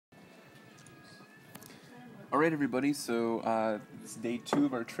All right, everybody. So it's day 2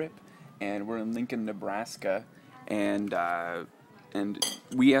 of our trip, and we're in Lincoln, Nebraska, and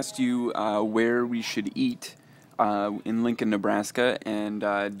we asked you where we should eat in Lincoln, Nebraska, and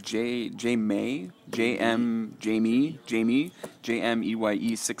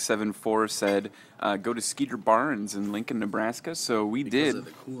JMeye674 said go to Skeeter Barnes in Lincoln, Nebraska. So we did because of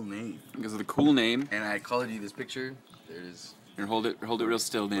the cool name. because of the cool name. And I colored you this picture. There it is. Here, hold it real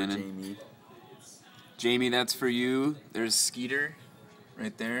still, Dannon. Jamie. Jamie, that's for you. There's Skeeter,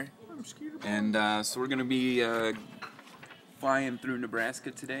 right there. And so we're gonna be flying through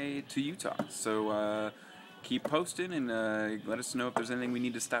Nebraska today to Utah. So keep posting and let us know if there's anything we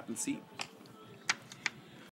need to stop and see.